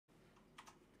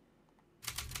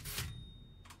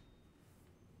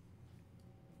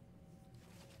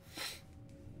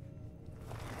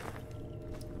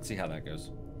see how that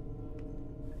goes.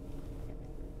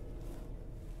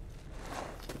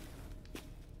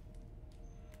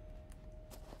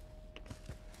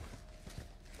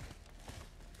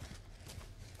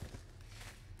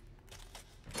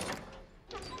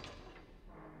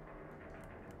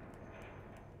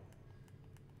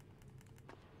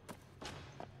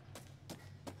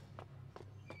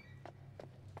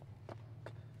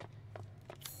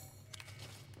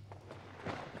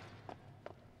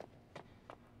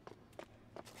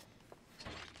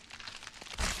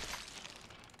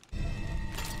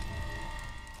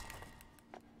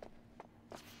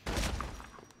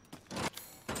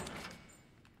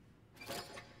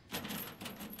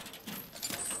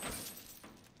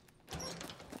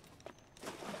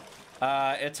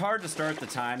 It's hard to start the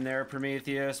time there,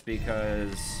 Prometheus,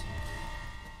 because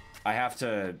I have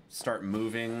to start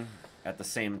moving at the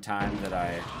same time that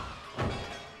I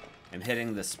am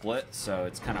hitting the split, so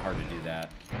it's kind of hard to do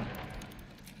that.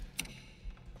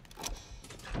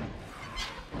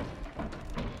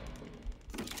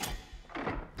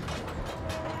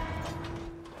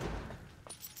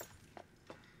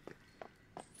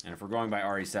 And if we're going by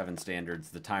RE7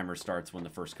 standards, the timer starts when the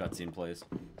first cutscene plays.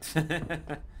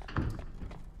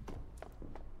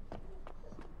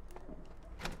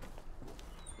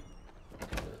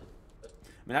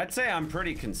 I mean, I'd say I'm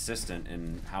pretty consistent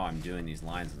in how I'm doing these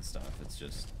lines and stuff. It's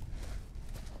just...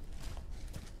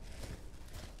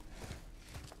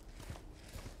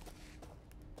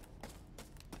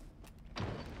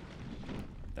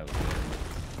 That was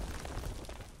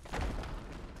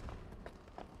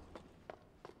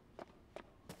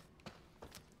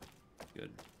good.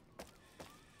 Good.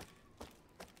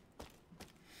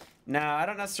 Nah, I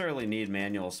don't necessarily need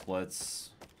manual splits.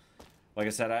 Like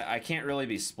I said, I can't really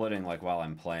be splitting like while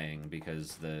I'm playing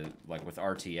because like with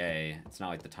RTA, it's not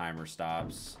like the timer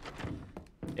stops.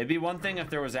 It'd be one thing if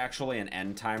there was actually an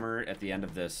end timer at the end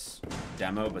of this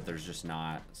demo, but there's just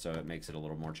not, so it makes it a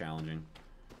little more challenging.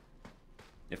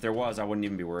 If there was, I wouldn't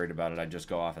even be worried about it. I'd just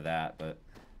go off of that, but...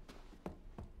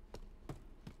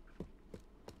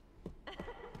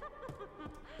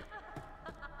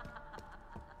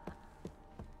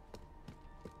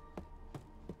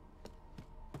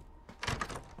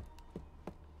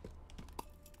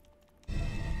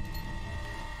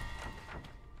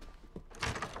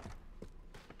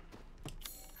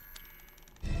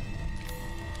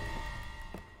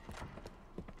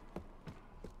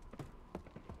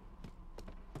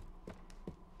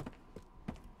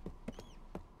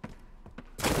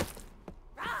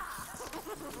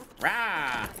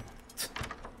 Rah!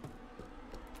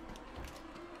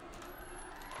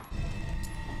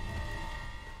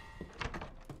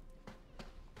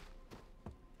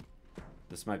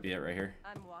 This might be it right here.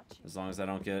 I'm watching. As long as I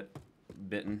don't get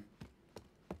bitten.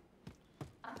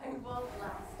 I won't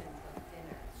last until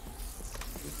dinner.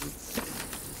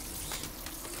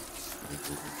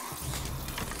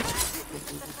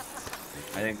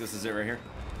 I think this is it right here.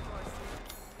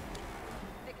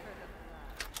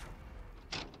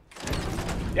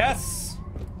 Yes!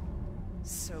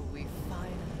 So we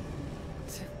finally...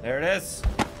 There it is.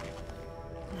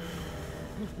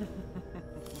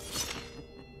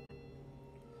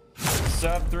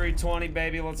 Sub 320,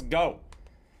 baby. Let's go.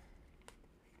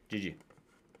 GG.